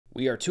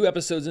We are 2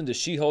 episodes into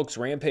She-Hulk's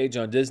rampage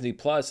on Disney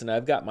Plus, and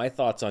I've got my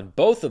thoughts on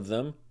both of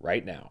them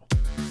right now.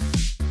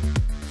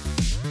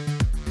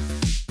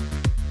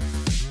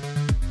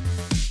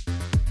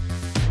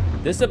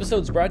 This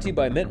episode is brought to you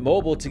by Mint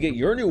Mobile. To get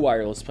your new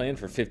wireless plan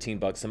for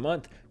 $15 a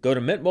month, go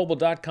to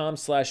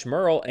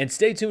mintmobile.com/Murrell and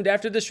stay tuned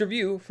after this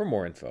review for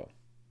more info.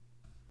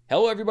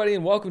 Hello everybody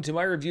and welcome to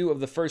my review of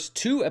the first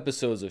 2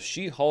 episodes of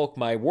She-Hulk.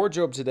 My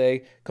wardrobe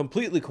today,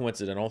 completely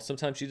coincidental.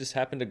 Sometimes you just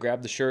happen to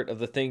grab the shirt of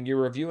the thing you're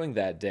reviewing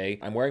that day.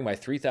 I'm wearing my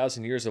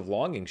 3,000 Years of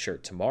Longing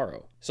shirt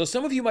tomorrow. So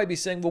some of you might be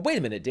saying, well, wait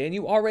a minute, Dan,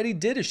 you already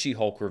did a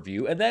She-Hulk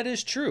review, and that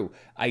is true.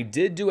 I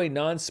did do a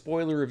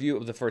non-spoiler review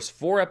of the first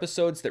 4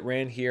 episodes that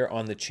ran here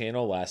on the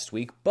channel last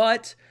week,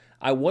 but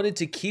I wanted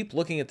to keep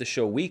looking at the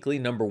show weekly,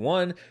 number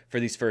one, for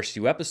these first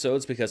few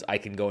episodes because I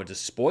can go into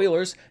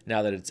spoilers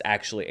now that it's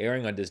actually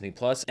airing on Disney+,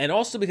 and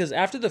also because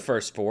after the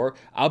first 4,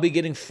 I'll be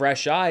getting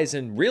fresh eyes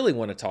and really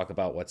want to talk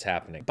about what's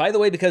happening. By the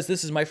way, because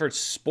this is my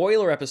first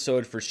spoiler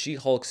episode for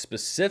She-Hulk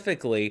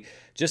specifically,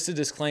 just a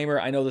disclaimer,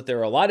 I know that there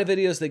are a lot of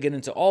videos that get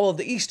into all of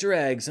the Easter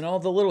eggs and all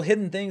the little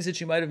hidden things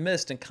that you might have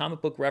missed and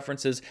comic book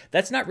references.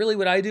 That's not really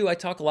what I do. I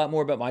talk a lot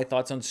more about my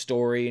thoughts on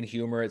story and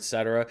humor,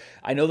 etc.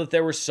 I know that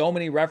there were so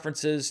many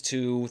references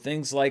to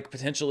things like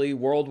potentially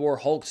World War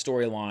Hulk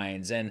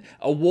storylines and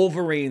a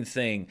Wolverine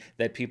thing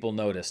that people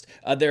noticed.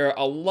 There are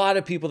a lot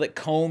of people that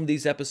comb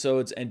these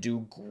episodes and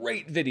do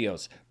great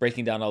videos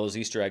breaking down all those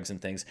Easter eggs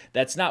and things.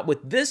 That's not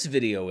what this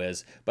video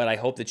is, but I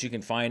hope that you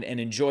can find and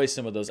enjoy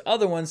some of those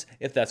other ones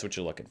if that's what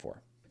you're looking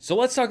for. So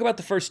let's talk about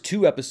the first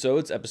 2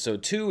 episodes,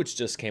 episode 2, which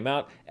just came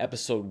out,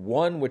 episode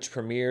 1, which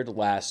premiered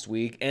last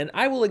week. And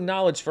I will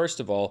acknowledge, first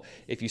of all,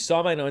 if you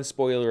saw my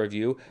non-spoiler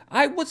review,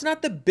 I was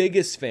not the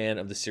biggest fan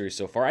of the series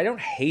so far. I don't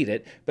hate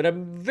it, but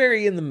I'm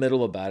very in the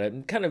middle about it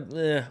and kind of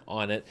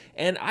on it.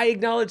 And I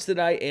acknowledge that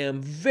I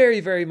am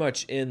very, very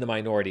much in the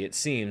minority, it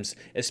seems,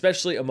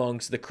 especially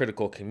amongst the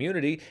critical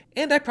community.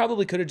 And I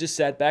probably could have just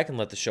sat back and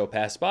let the show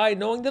pass by,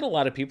 knowing that a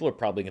lot of people are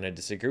probably going to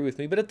disagree with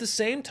me. But at the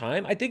same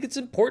time, I think it's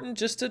important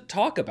just to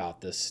talk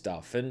about this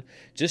stuff and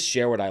just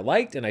share what I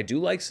liked, and I do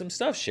like some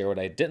stuff, share what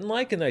I didn't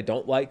like and I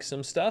don't like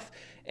some stuff,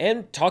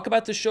 and talk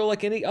about the show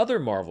like any other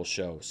Marvel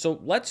show.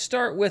 So let's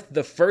start with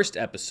the first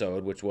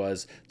episode, which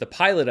was the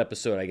pilot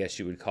episode, I guess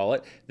you would call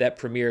it, that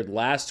premiered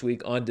last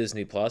week on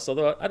Disney+,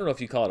 although I don't know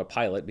if you call it a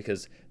pilot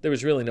because there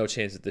was really no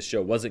chance that the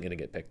show wasn't going to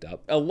get picked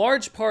up. A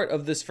large part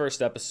of this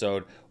first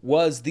episode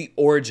was the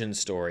origin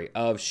story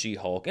of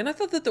She-Hulk, and I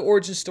thought that the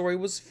origin story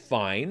was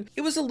fine.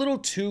 It was a little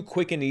too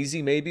quick and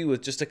easy, maybe,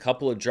 with just a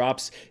couple of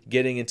drops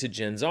getting into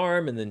Jen's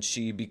arm, and then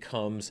she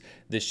becomes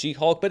the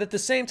She-Hulk. But at the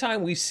same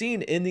time, we've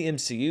seen in the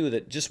MCU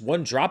that just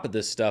one drop of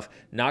this stuff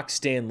knocked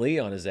Stan Lee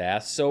on his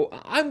ass, so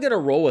I'm gonna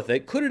roll with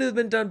it. Could it have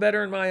been done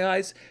better in my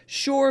eyes?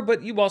 Sure,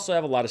 but you also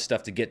have a lot of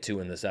stuff to get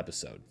to in this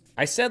episode.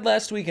 I said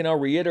last week, and I'll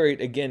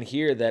reiterate again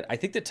here, that I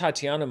think that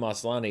Tatiana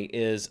Maslany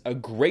is a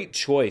great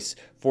choice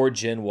for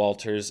Jen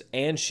Walters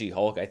and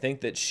She-Hulk. I think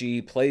that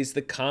she plays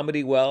the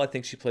comedy well. I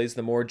think she plays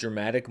the more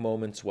dramatic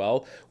moments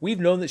well. We've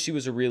known that she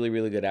was a really,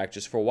 really good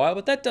actress for a while,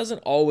 but that doesn't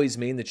always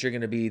mean that you're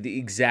going to be the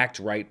exact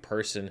right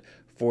person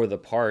for the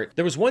part.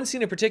 There was one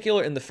scene in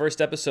particular in the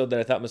first episode that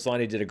I thought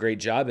Maslany did a great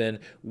job in,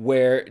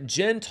 where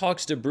Jen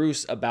talks to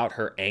Bruce about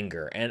her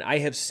anger. And I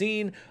have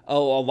seen a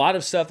lot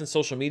of stuff in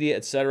social media,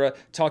 etc.,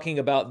 talking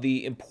about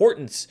the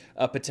importance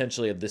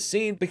potentially of this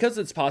scene, because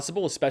it's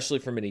possible, especially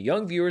for many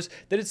young viewers,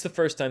 that it's the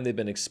first time they've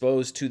been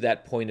exposed to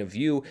that point of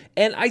view.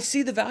 And I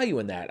see the value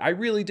in that. I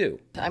really do.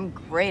 I'm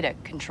great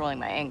at controlling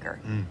my anger.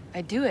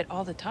 I do it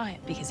all the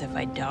time, because if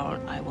I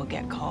don't, I will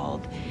get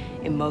called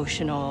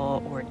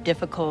emotional or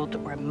difficult,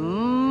 or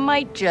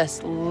might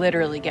just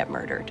literally get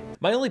murdered.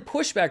 My only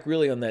pushback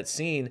really on that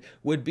scene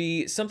would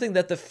be something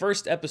that the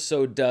first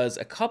episode does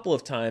a couple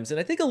of times, and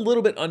I think a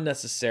little bit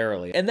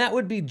unnecessarily, and that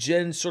would be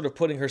Jen sort of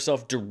putting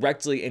herself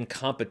directly in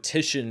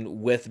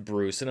competition with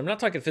Bruce. And I'm not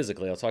talking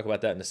physically, I'll talk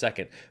about that in a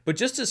second, but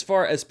just as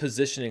far as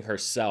positioning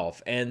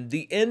herself. And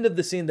the end of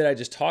the scene that I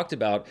just talked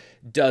about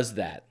does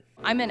that.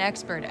 I'm an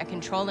expert at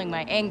controlling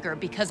my anger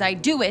because I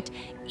do it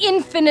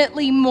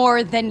infinitely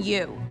more than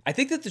you. I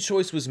think that the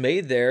choice was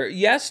made there,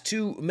 yes,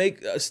 to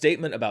make a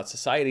statement about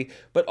society,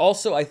 but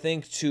also I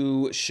think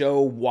to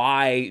show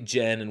why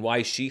Jen and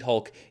why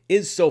She-Hulk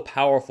is so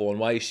powerful and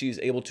why she's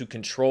able to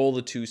control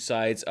the 2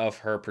 sides of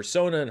her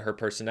persona and her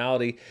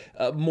personality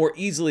more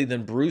easily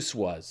than Bruce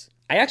was.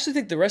 I actually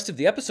think the rest of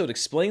the episode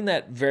explained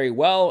that very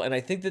well, and I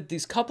think that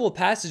these couple of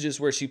passages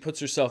where she puts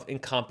herself in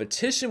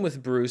competition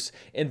with Bruce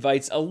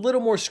invites a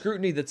little more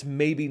scrutiny that's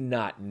maybe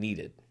not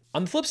needed.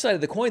 On the flip side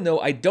of the coin,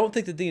 though, I don't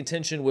think that the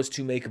intention was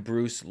to make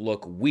Bruce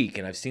look weak,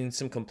 and I've seen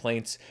some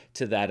complaints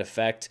to that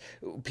effect.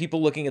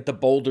 People looking at the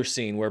boulder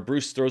scene where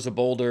Bruce throws a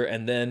boulder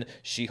and then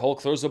She-Hulk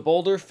throws a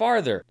boulder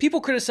farther. People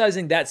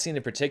criticizing that scene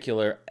in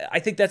particular, I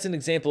think that's an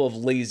example of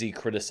lazy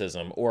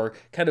criticism, or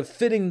kind of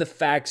fitting the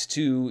facts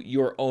to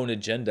your own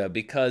agenda,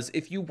 because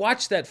if you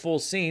watch that full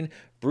scene,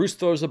 Bruce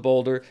throws a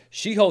boulder,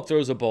 She-Hulk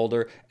throws a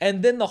boulder,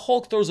 and then the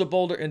Hulk throws a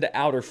boulder into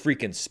outer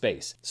freaking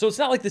space. So it's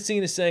not like the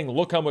scene is saying,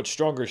 look how much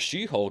stronger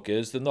She-Hulk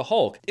is than the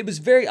Hulk. It was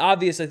very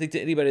obvious, I think, to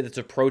anybody that's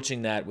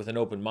approaching that with an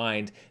open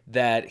mind,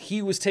 that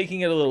he was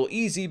taking it a little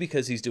easy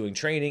because he's doing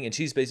training, and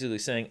she's basically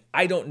saying,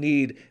 I don't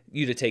need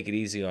you to take it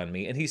easy on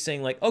me. And he's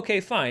saying like, okay,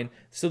 fine,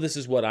 so this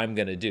is what I'm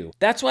gonna do.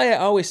 That's why I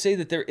always say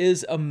that there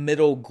is a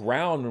middle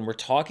ground when we're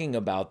talking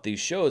about these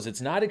shows.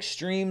 It's not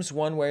extremes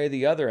one way or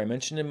the other. I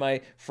mentioned in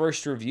my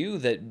first review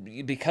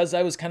that because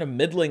I was kind of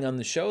middling on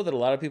the show, that a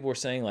lot of people were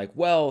saying like,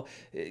 well,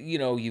 you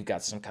know, you've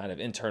got some kind of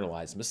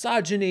internalized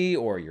misogyny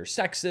or you're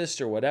sexist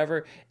or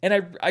whatever.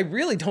 And I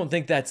really don't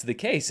think that's the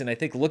case. And I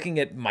think looking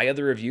at my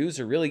other reviews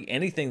or really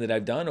anything that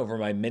I've done over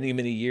my many,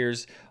 many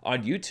years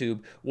on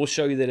YouTube will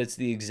show you that it's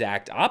the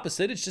exact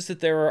opposite. It's just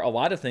that there are a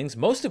lot of things,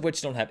 most of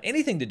which don't have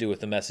anything to do with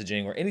the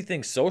messaging or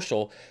anything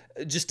social,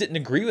 just didn't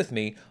agree with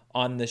me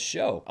on this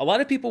show. A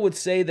lot of people would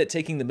say that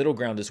taking the middle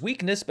ground is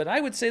weakness, but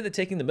I would say that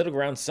taking the middle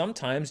ground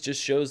sometimes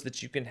just shows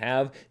that you can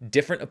have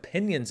different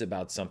opinions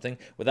about something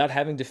without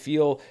having to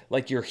feel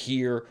like you're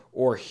here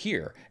or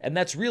here. And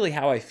that's really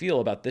how I feel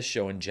about this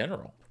show in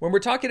general. When we're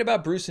talking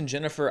about Bruce and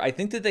Jennifer, I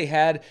think that they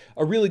had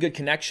a really good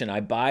connection. I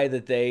buy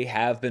that they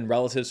have been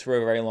relatives for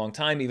a very long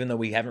time, even though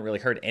we haven't really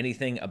heard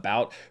anything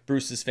about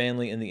Bruce's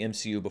family in the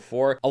MCU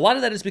before. A lot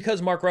of that is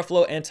because Mark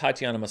Ruffalo and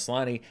Tatiana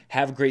Maslany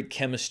have great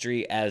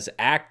chemistry as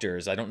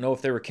actors. I don't know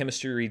if there were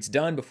chemistry reads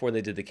done before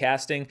they did the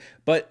casting,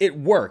 but it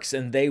works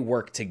and they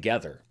work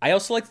together. I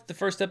also like that the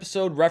first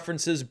episode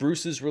references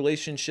Bruce's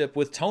relationship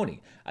with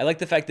Tony. I like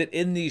the fact that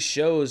in these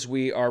shows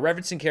we are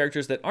referencing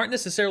characters that aren't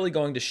necessarily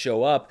going to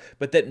show up,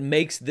 but that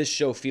makes this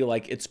show feel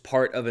like it's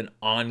part of an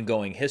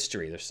ongoing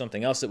history. There's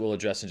something else that we'll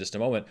address in just a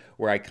moment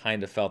where I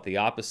kind of felt the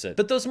opposite.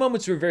 But those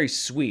moments were very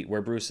sweet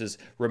where Bruce is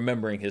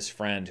remembering his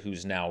friend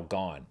who's now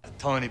gone.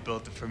 Tony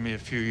built it for me a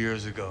few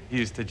years ago. He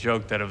used to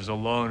joke that I was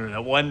alone and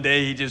that one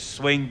day he'd just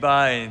swing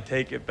by and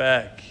take it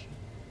back.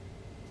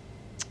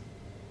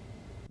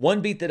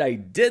 One beat that I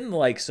didn't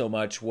like so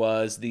much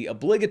was the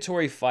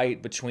obligatory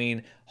fight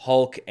between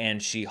Hulk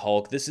and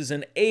She-Hulk. This is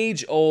an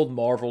age-old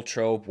Marvel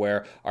trope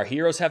where our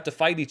heroes have to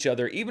fight each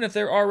other even if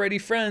they're already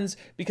friends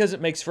because it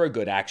makes for a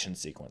good action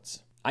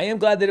sequence. I am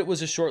glad that it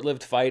was a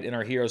short-lived fight and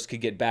our heroes could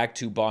get back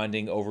to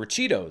bonding over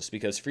Cheetos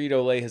because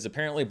Frito-Lay has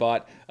apparently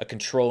bought a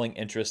controlling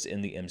interest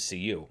in the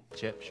MCU.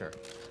 Chip, sure.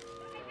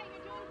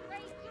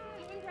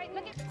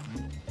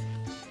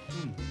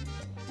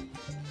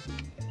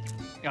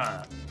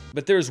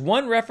 But there's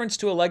one reference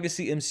to a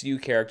legacy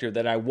MCU character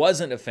that I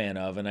wasn't a fan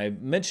of, and I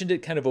mentioned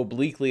it kind of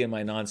obliquely in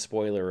my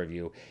non-spoiler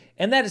review,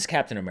 and that is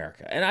Captain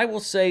America. And I will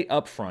say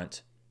up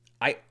front,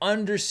 I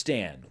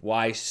understand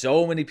why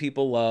so many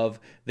people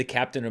love the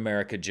Captain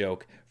America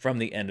joke from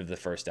the end of the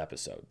first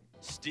episode.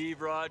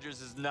 Steve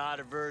Rogers is not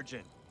a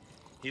virgin.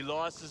 He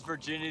lost his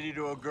virginity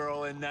to a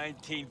girl in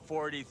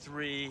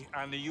 1943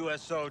 on the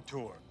USO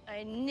tour.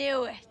 I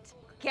knew it.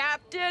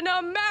 Captain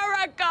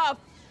America!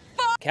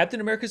 Captain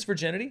America's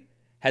virginity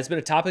has been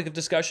a topic of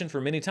discussion for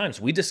many times.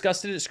 We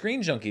discussed it at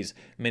Screen Junkies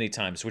many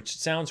times, which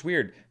sounds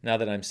weird now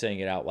that I'm saying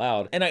it out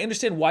loud. And I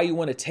understand why you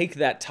want to take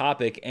that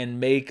topic and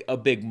make a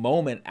big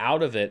moment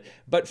out of it.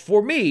 But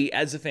for me,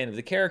 as a fan of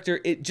the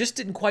character, it just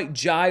didn't quite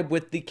jibe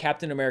with the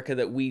Captain America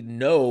that we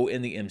know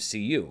in the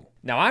MCU.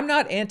 Now, I'm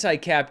not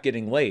anti-Cap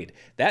getting laid.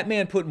 That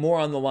man put more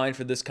on the line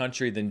for this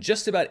country than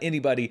just about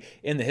anybody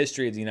in the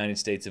history of the United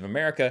States of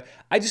America.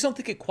 I just don't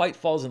think it quite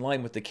falls in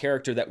line with the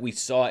character that we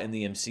saw in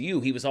the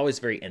MCU. He was always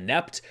very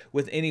inept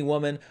with any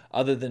woman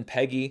other than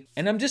Peggy.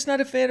 And I'm just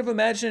not a fan of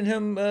imagining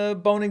him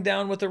boning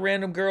down with a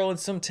random girl in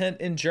some tent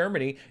in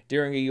Germany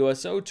during a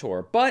USO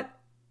tour. But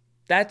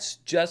that's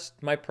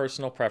just my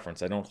personal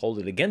preference. I don't hold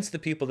it against the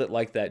people that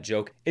like that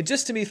joke. It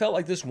just to me felt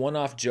like this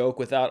one-off joke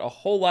without a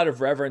whole lot of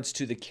reverence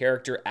to the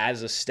character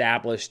as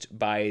established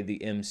by the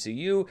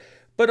MCU,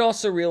 but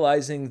also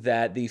realizing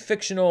that the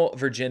fictional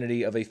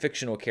virginity of a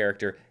fictional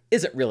character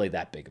isn't really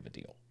that big of a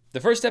deal. The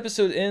first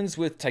episode ends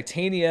with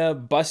Titania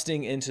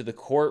busting into the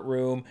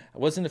courtroom. I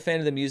wasn't a fan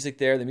of the music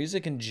there. The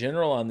music in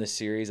general on this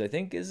series, I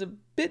think, is a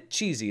bit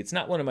cheesy. It's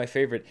not one of my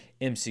favorite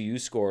MCU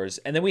scores.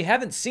 And then we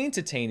haven't seen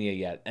Titania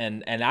yet,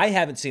 and I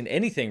haven't seen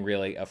anything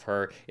really of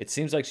her. It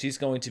seems like she's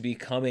going to be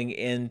coming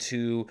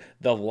into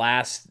the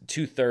last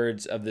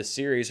 2/3 of the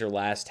series or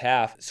last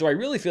half. So I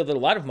really feel that a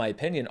lot of my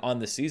opinion on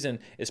the season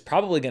is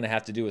probably going to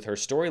have to do with her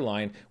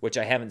storyline, which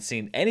I haven't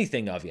seen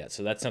anything of yet.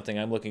 So that's something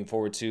I'm looking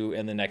forward to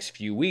in the next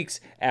few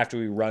weeks after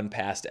we run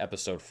past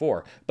episode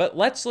 4. But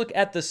let's look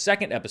at the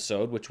second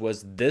episode, which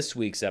was this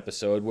week's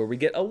episode, where we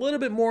get a little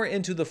bit more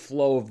into the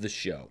flow of the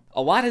show.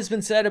 A lot has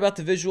been said about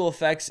the visual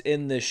effects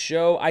in this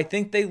show. I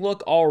think they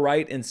look all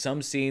right in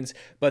some scenes,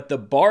 but the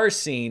bar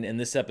scene in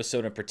this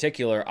episode in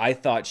particular, I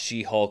thought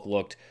She-Hulk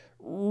looked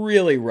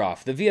really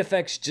rough. The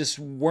VFX just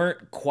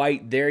weren't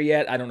quite there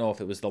yet. I don't know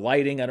if it was the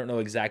lighting. I don't know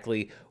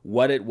exactly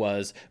what it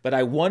was, but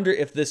I wonder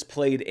if this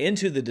played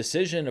into the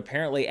decision,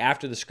 apparently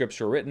after the scripts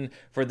were written,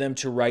 for them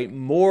to write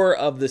more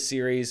of the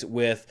series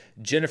with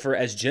Jennifer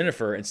as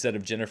Jennifer instead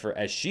of Jennifer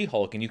as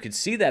She-Hulk. And you could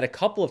see that a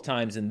couple of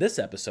times in this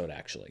episode,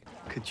 actually.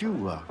 Could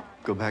you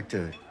go back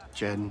to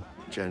Jen?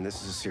 Jen,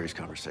 this is a serious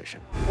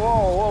conversation. Whoa,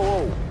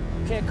 whoa,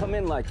 whoa. Can't come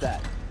in like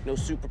that. No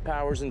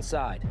superpowers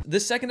inside.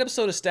 This second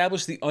episode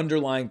established the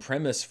underlying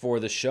premise for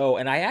the show,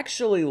 and I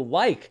actually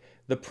like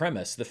the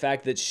premise. The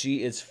fact that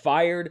she is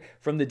fired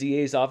from the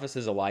DA's office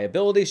as a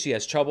liability. She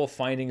has trouble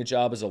finding a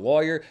job as a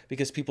lawyer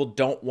because people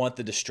don't want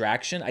the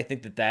distraction. I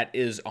think that that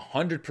is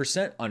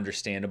 100%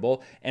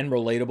 understandable and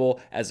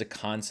relatable as a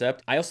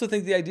concept. I also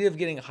think the idea of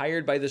getting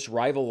hired by this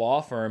rival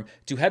law firm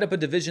to head up a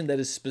division that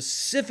is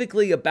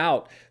specifically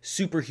about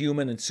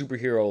superhuman and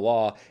superhero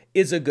law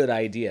is a good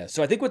idea.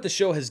 So I think what the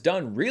show has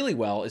done really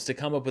well is to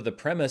come up with a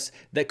premise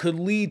that could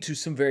lead to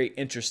some very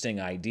interesting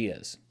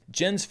ideas.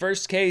 Jen's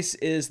first case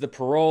is the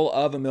parole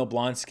of Emil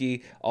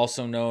Blonsky,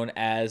 also known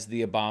as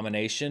the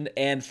Abomination.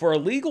 And for a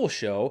legal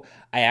show,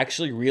 I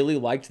actually really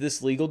liked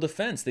this legal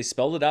defense. They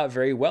spelled it out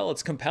very well.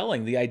 It's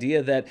compelling. The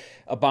idea that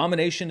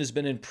Abomination has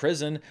been in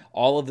prison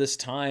all of this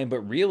time,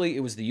 but really it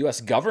was the US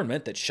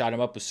government that shot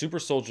him up with super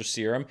soldier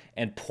serum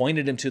and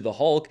pointed him to the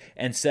Hulk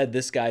and said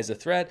this guy's a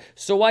threat.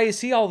 So why is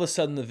he all of a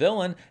sudden the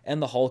villain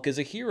and the Hulk is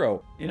a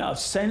hero? You know,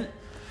 sent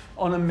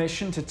on a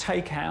mission to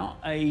take out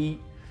a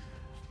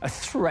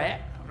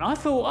threat. I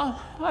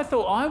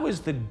thought I was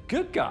the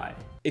good guy.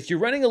 If you're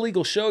running a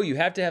legal show, you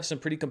have to have some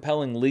pretty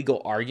compelling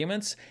legal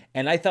arguments,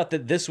 and I thought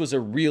that this was a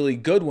really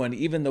good one,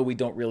 even though we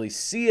don't really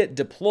see it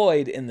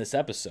deployed in this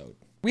episode.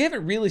 We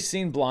haven't really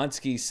seen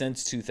Blonsky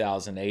since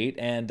 2008,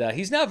 and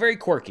he's now very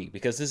quirky,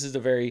 because this is a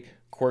very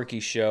quirky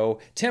show.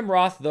 Tim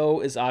Roth,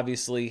 though, is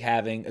obviously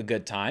having a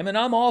good time, and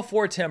I'm all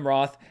for Tim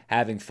Roth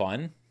having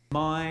fun.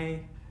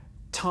 My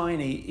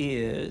tiny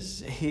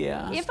ears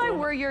here. If I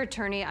were your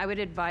attorney, I would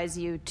advise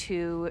you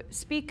to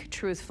speak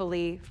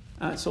truthfully.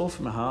 That's all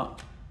from the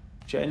heart,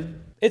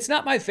 Jen. It's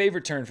not my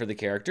favorite turn for the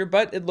character,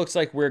 but it looks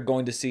like we're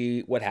going to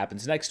see what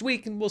happens next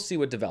week, and we'll see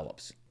what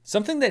develops.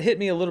 Something that hit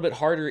me a little bit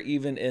harder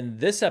even in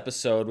this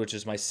episode, which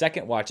is my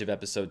second watch of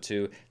episode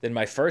 2, than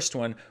my first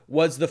one,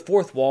 was the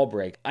fourth wall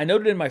break. I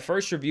noted in my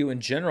first review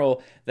in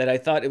general that I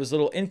thought it was a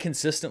little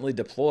inconsistently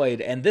deployed,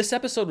 and this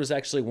episode was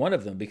actually one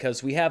of them,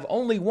 because we have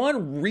only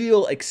one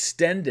real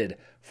extended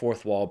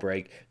fourth wall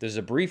break. There's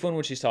a brief one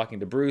when she's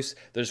talking to Bruce.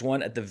 There's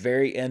one at the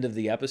very end of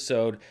the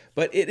episode.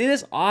 But it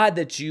is odd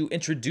that you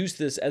introduce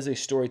this as a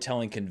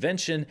storytelling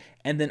convention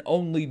and then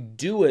only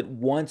do it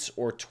once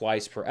or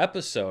twice per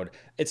episode.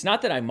 It's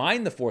not that I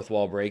mind the fourth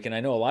wall break, and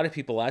I know a lot of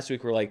people last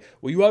week were like,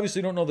 well, you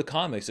obviously don't know the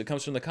comics. It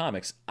comes from the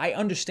comics. I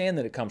understand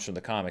that it comes from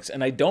the comics,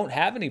 and I don't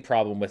have any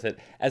problem with it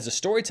as a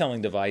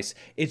storytelling device.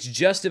 It's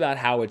just about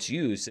how it's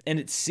used. And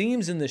it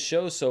seems in the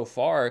show so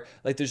far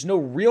like there's no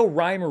real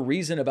rhyme or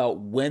reason about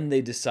when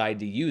they decide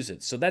to use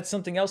it. So that's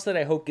something else that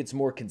I hope gets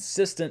more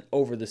consistent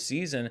over the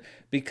season,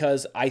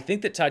 because I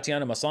think that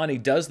Tatiana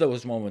Maslany does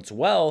those moments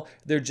well.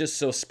 They're just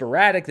so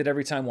sporadic that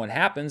every time one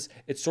happens,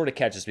 it sort of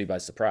catches me by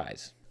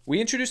surprise. We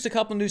introduced a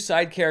couple new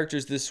side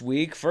characters this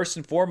week. First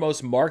and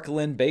foremost, Mark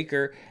Lynn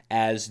Baker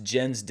as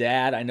Jen's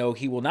dad. I know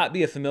he will not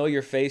be a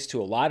familiar face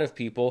to a lot of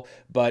people,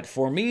 but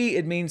for me,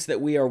 it means that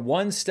we are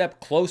one step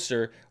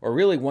closer, or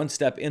really one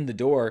step in the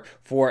door,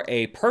 for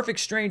a Perfect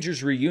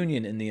Strangers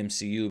reunion in the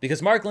MCU,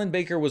 because Mark Lynn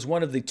Baker was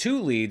one of the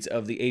 2 leads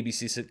of the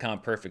ABC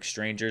sitcom Perfect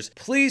Strangers.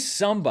 Please,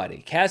 somebody,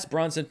 cast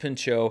Bronson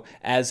Pinchot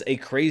as a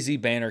crazy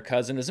Banner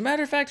cousin. As a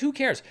matter of fact, who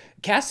cares?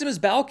 Cast him as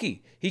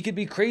Balky. He could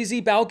be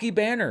crazy Balky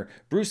Banner,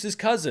 Bruce's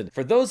cousin.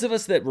 For those of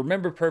us that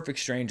remember Perfect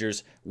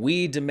Strangers,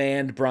 we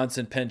demand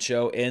Bronson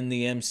Pinchot in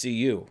the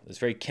MCU. It's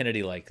very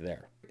Kennedy-like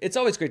there. It's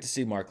always great to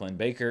see Mark Lynn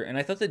Baker, and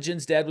I thought that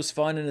Jen's dad was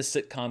fun in a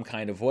sitcom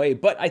kind of way,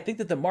 but I think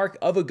that the mark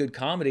of a good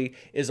comedy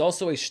is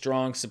also a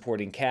strong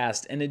supporting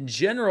cast, and in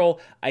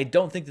general, I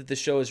don't think that the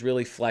show has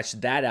really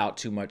fleshed that out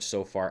too much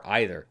so far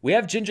either. We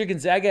have Ginger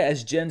Gonzaga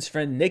as Jen's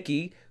friend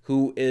Nikki,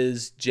 who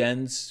is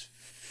Jen's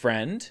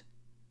friend.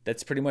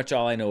 That's pretty much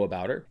all I know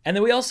about her. And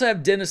then we also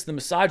have Dennis the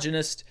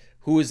misogynist,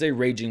 who is a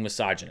raging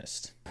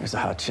misogynist. There's a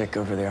hot chick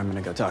over there. I'm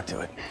gonna go talk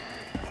to it.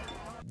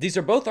 These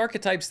are both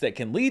archetypes that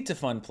can lead to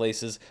fun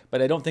places,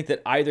 but I don't think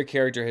that either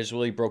character has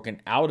really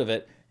broken out of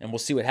it, and we'll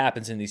see what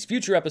happens in these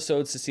future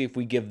episodes to see if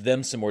we give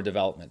them some more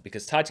development,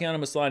 because Tatiana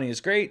Maslany is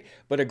great,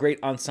 but a great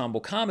ensemble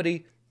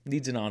comedy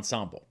needs an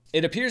ensemble.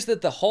 It appears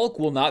that the Hulk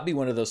will not be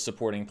one of those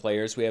supporting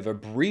players. We have a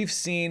brief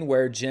scene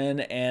where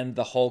Jen and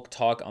the Hulk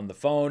talk on the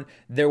phone.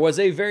 There was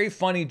a very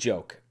funny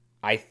joke,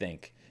 I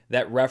think,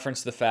 that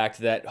referenced the fact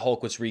that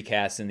Hulk was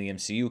recast in the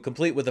MCU,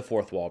 complete with a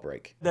fourth wall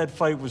break. That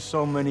fight was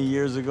so many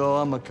years ago,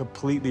 I'm a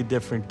completely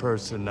different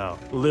person now,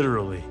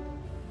 literally.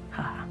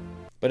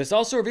 But it's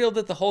also revealed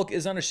that the Hulk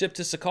is on a ship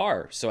to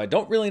Sakaar, so I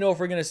don't really know if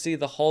we're going to see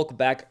the Hulk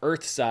back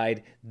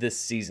Earthside this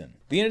season.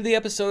 The end of the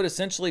episode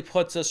essentially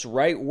puts us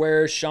right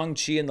where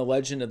Shang-Chi and the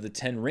Legend of the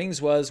Ten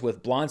Rings was,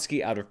 with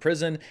Blonsky out of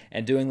prison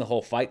and doing the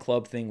whole Fight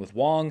Club thing with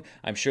Wong.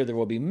 I'm sure there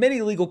will be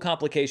many legal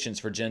complications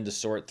for Jen to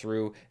sort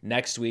through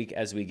next week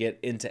as we get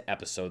into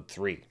episode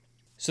 3.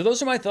 So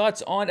those are my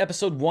thoughts on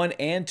episode 1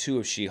 and 2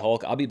 of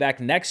She-Hulk. I'll be back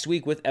next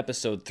week with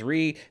episode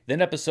 3,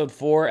 then episode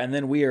 4, and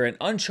then we are in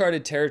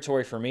uncharted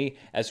territory for me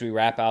as we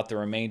wrap out the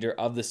remainder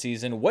of the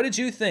season. What did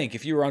you think?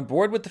 If you were on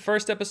board with the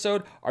first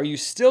episode, are you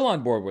still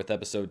on board with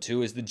episode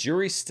 2? Is the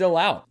jury still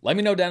out? Let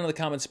me know down in the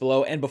comments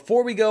below. And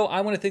before we go,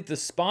 I want to thank the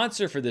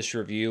sponsor for this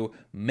review,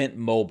 Mint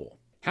Mobile.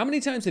 How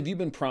many times have you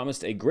been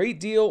promised a great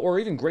deal or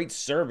even great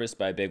service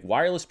by big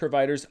wireless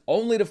providers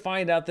only to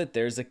find out that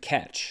there's a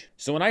catch?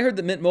 So when I heard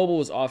that Mint Mobile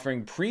was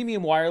offering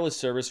premium wireless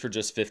service for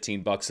just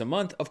 $15 a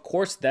month, of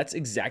course, that's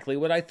exactly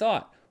what I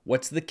thought.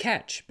 What's the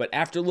catch? But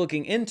after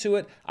looking into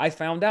it, I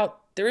found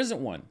out there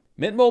isn't one.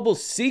 Mint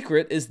Mobile's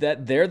secret is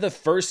that they're the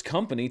first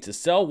company to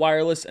sell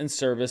wireless and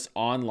service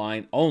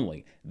online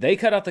only. They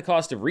cut out the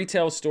cost of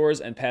retail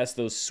stores and pass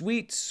those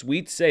sweet,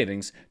 sweet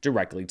savings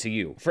directly to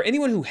you. For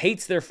anyone who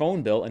hates their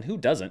phone bill, and who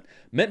doesn't,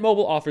 Mint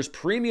Mobile offers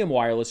premium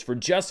wireless for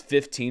just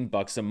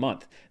 $15 a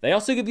month. They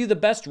also give you the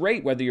best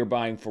rate whether you're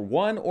buying for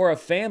one or a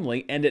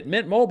family, and at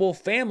Mint Mobile,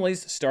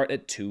 families start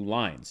at 2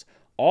 lines.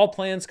 All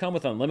plans come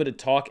with unlimited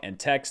talk and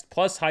text,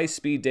 plus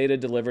high-speed data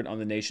delivered on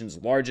the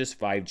nation's largest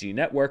 5G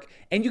network,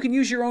 and you can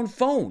use your own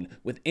phone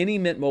with any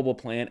Mint Mobile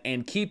plan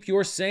and keep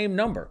your same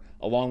number,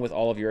 along with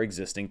all of your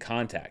existing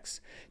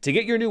contacts. To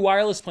get your new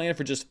wireless plan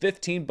for just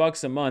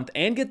 $15 a month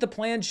and get the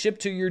plan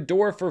shipped to your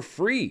door for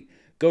free,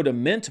 go to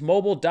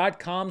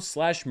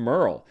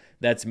mintmobile.com/Murrell.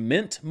 That's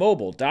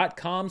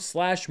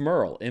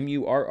mintmobile.com/Murrell,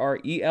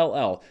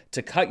 M-U-R-R-E-L-L,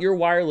 to cut your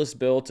wireless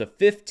bill to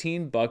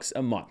 $15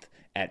 a month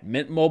at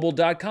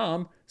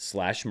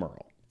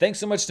mintmobile.com/Murrell. Thanks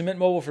so much to Mint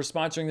Mobile for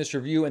sponsoring this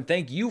review, and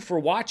thank you for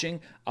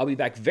watching. I'll be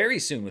back very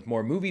soon with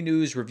more movie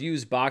news,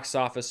 reviews, box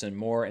office, and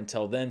more.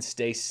 Until then,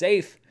 stay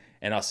safe,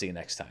 and I'll see you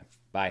next time.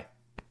 Bye.